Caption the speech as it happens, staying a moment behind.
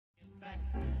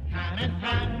time and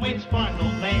time waits for no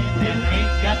man and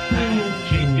ain't got time to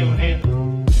shake your head.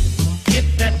 Get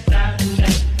that style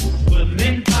check, put 'em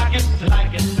in pockets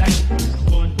like it's back.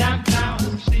 Going downtown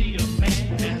to see a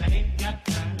man and ain't got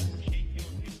time to shake your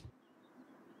head.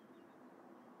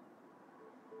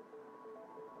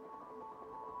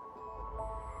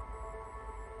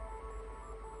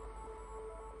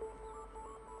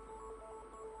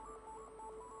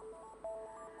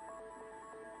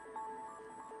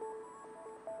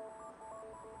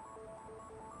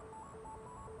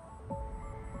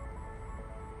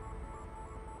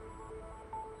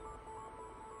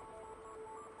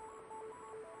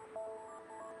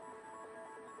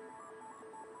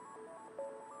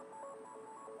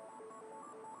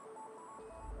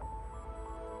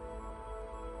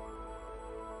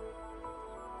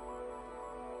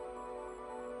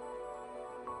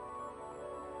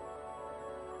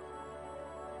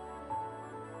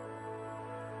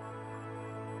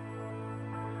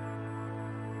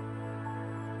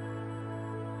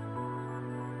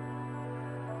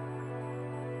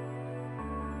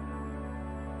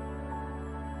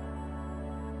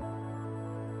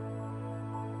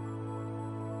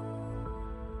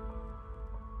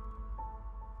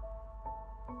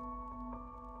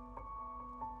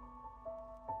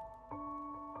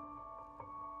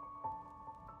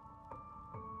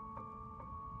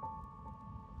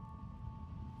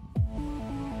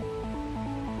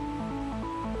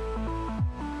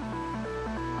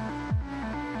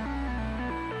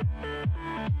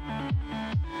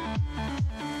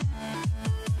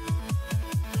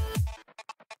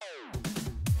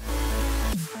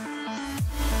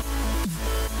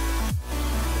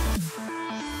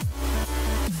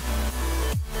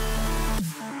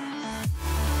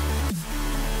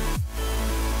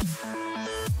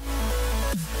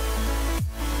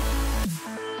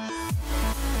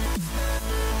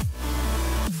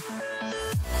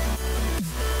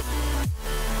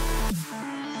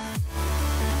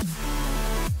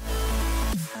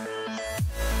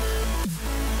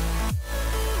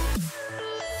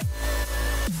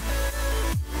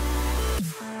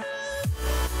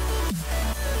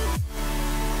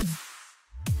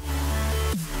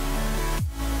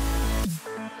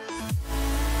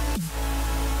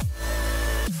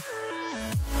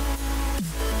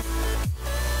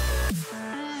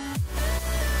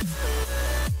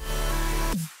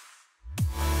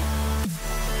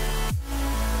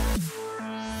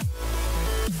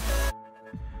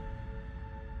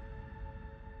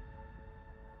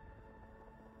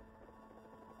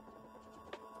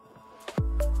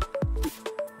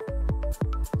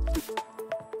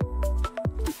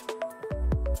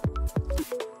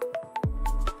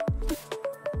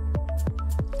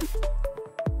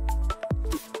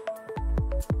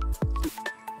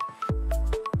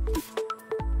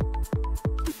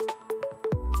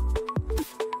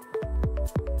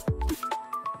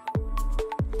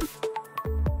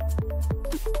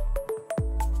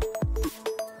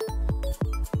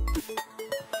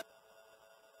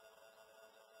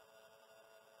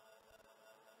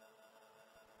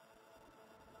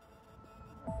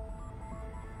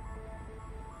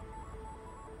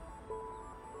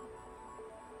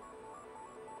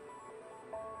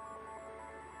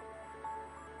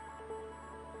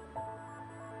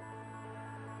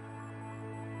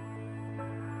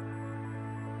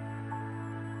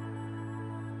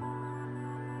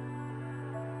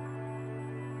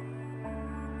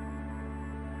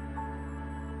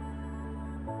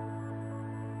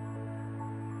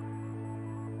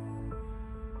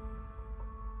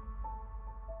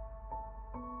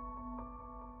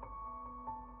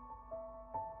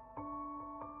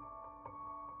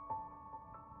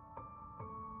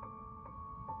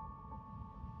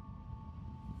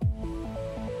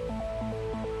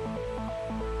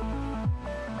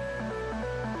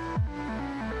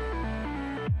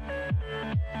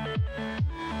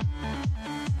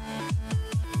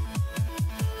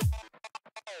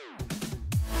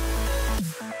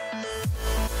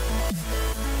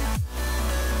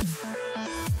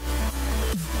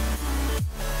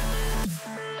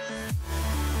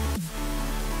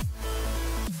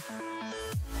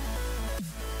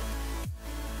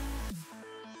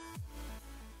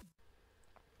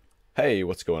 Hey,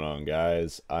 what's going on,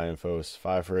 guys? I am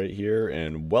Fos548 here,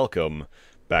 and welcome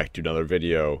back to another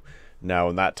video. Now,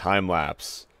 in that time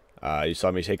lapse, you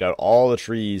saw me take out all the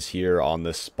trees here on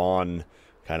this spawn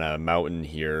kind of mountain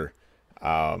here.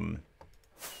 So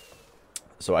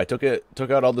I took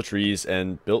out all the trees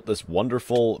and built this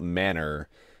wonderful manor,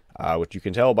 which you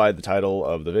can tell by the title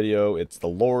of the video. It's the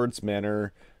Lord's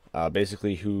Manor.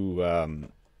 Basically, who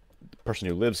person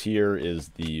who lives here is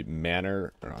the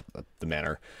Manor, or not the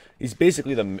Manor. He's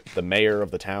basically the mayor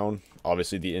of the town.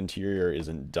 Obviously, the interior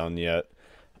isn't done yet.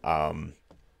 I'm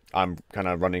kind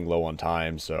of running low on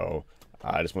time, so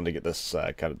I just wanted to get this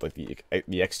kind of like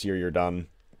the exterior done.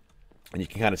 And you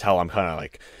can kind of tell I'm kind of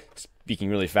like speaking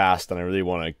really fast, and I really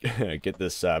want to get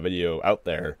this video out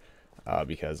there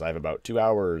because I have about 2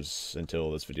 hours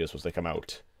until this video is supposed to come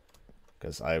out,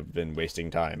 because I've been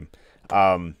wasting time.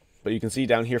 But you can see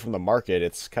down here from the market,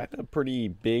 it's kind of pretty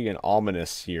big and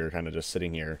ominous here, kind of just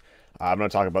sitting here. I'm going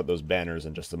to talk about those banners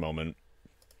in just a moment.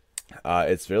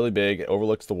 It's really big. It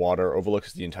overlooks the water,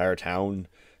 overlooks the entire town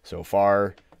so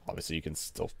far. Obviously, you can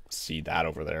still see that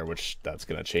over there, which that's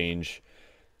going to change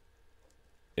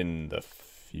in the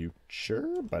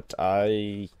future, but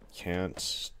I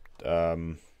can't,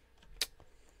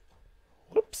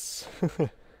 whoops.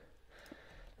 Let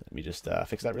me just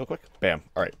fix that real quick. Bam.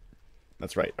 All right.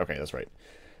 That's right. Okay, that's right.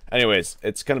 Anyways,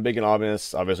 it's kind of big and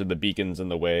ominous. Obviously, the beacon's in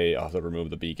the way. I'll have to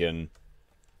remove the beacon.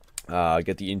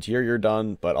 Get the interior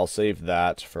done, but I'll save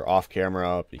that for off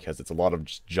camera because it's a lot of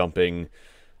just jumping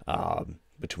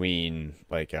between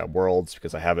like worlds,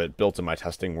 because I have it built in my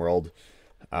testing world.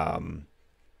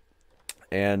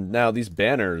 And now these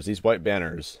banners, these white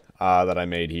banners that I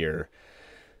made here,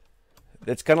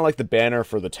 it's kind of like the banner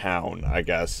for the town, I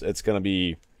guess. It's going to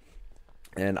be,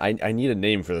 and I need a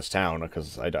name for this town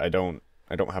because I don't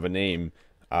have a name.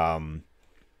 And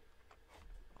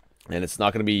it's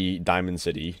not going to be Diamond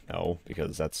City, no,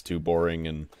 because that's too boring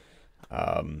and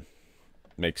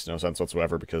makes no sense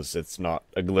whatsoever, because it's not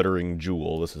a glittering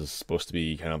jewel. This is supposed to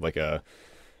be kind of like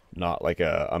not like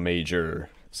a major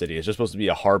city. It's just supposed to be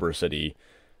a harbor city,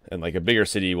 and like a bigger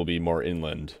city will be more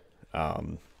inland.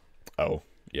 Oh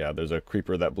yeah, there's a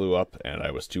creeper that blew up, and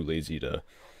I was too lazy to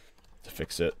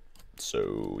fix it.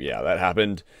 So yeah, that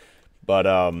happened. But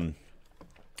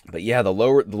yeah, the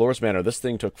lowest manor, this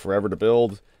thing took forever to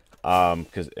build,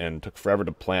 and took forever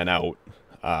to plan out.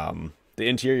 The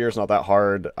interior is not that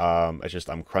hard. It's just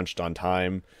I'm crunched on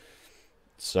time,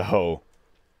 so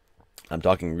I'm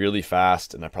talking really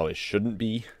fast, and I probably shouldn't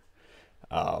be.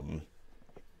 I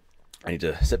need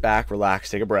to sit back, relax,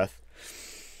 take a breath.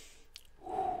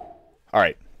 All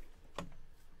right.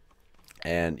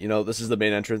 And, you know, this is the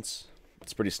main entrance.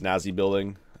 It's a pretty snazzy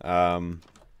building.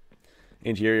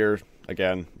 Interior,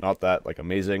 again, not that, like,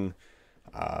 amazing.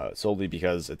 Solely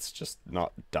because it's just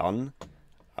not done.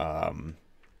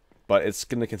 But it's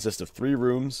going to consist of 3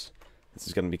 rooms. This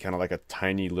is going to be kind of like a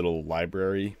tiny little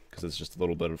library, because it's just a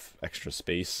little bit of extra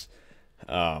space.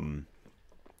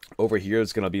 Over here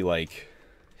is going to be like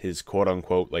his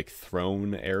quote-unquote like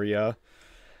throne area.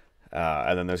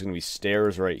 And then there's going to be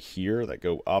stairs right here that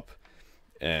go up.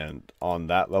 And on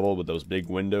that level with those big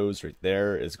windows right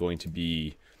there is going to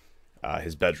be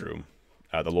his bedroom.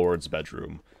 The Lord's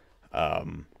bedroom.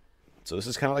 So this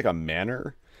is kind of like a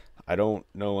manor. I don't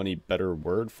know any better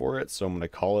word for it, so I'm going to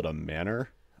call it a manor.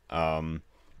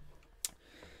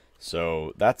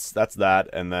 So that's that.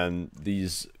 And then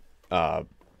these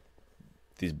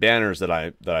banners that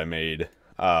I made,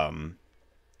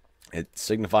 it's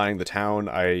signifying the town.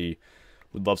 I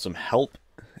would love some help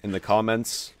in the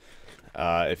comments.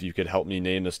 If you could help me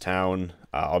name this town.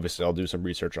 Obviously I'll do some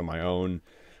research on my own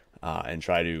and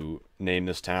try to name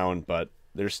this town, but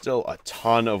there's still a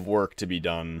ton of work to be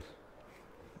done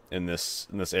in this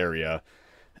area,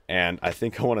 and I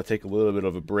think I want to take a little bit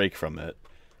of a break from it.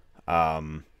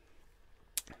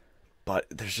 But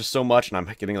there's just so much, and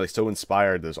I'm getting like so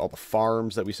inspired. There's all the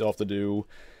farms that we still have to do.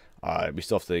 We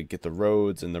still have to get the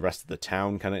roads and the rest of the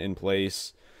town kind of in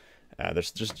place.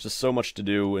 There's just so much to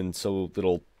do in so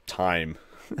little time.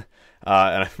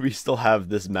 And we still have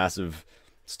this massive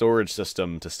storage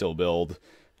system to still build.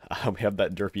 We have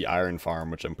that derpy iron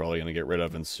farm, which I'm probably going to get rid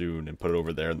of and soon and put it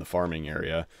over there in the farming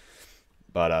area.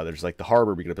 But there's like the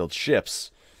harbor. We're going to build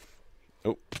ships.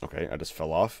 Oh, okay, I just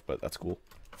fell off, but that's cool.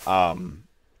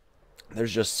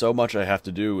 There's just so much I have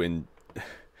to do in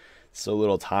so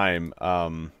little time.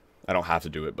 I don't have to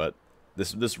do it, but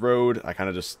this road, I kind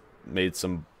of just made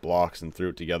some blocks and threw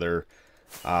it together.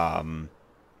 No,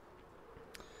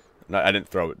 I didn't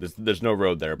throw it. There's no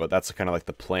road there, but that's kind of like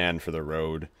the plan for the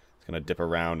road. It's going to dip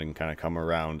around and kind of come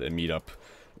around and meet up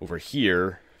over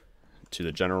here to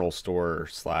the general store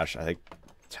 / I think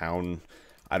town.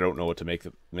 I don't know what to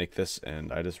make this,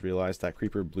 and I just realized that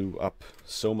creeper blew up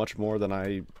so much more than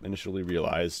I initially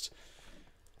realized.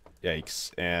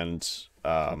 Yikes. And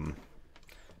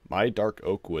my dark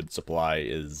oak wood supply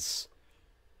is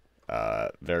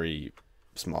very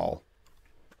small.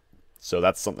 So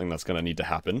that's something that's going to need to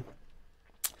happen,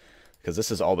 because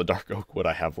this is all the dark oak wood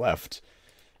I have left.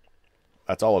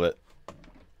 That's all of it.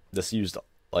 this used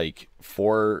like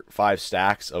 4-5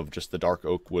 stacks of just the dark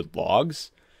oak wood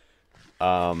logs.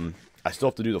 I still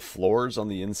have to do the floors on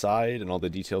the inside and all the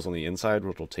details on the inside,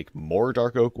 which will take more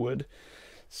dark oak wood.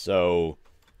 So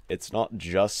it's not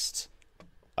just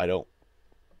I don't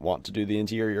want to do the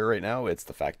interior right now, it's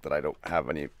the fact that I don't have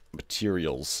any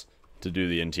materials to do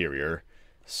the interior.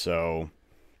 So,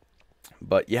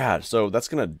 but yeah, so that's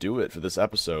gonna do it for this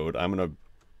episode. I'm gonna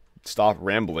stop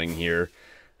rambling here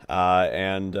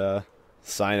and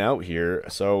sign out here.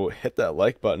 So hit that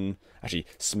like button, actually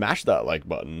smash that like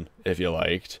button if you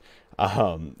liked,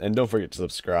 and don't forget to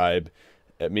subscribe.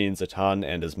 It means a ton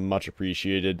and is much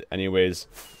appreciated. Anyways,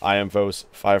 I am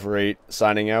Fos548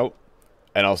 signing out,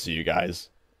 and I'll see you guys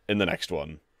in the next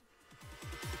one.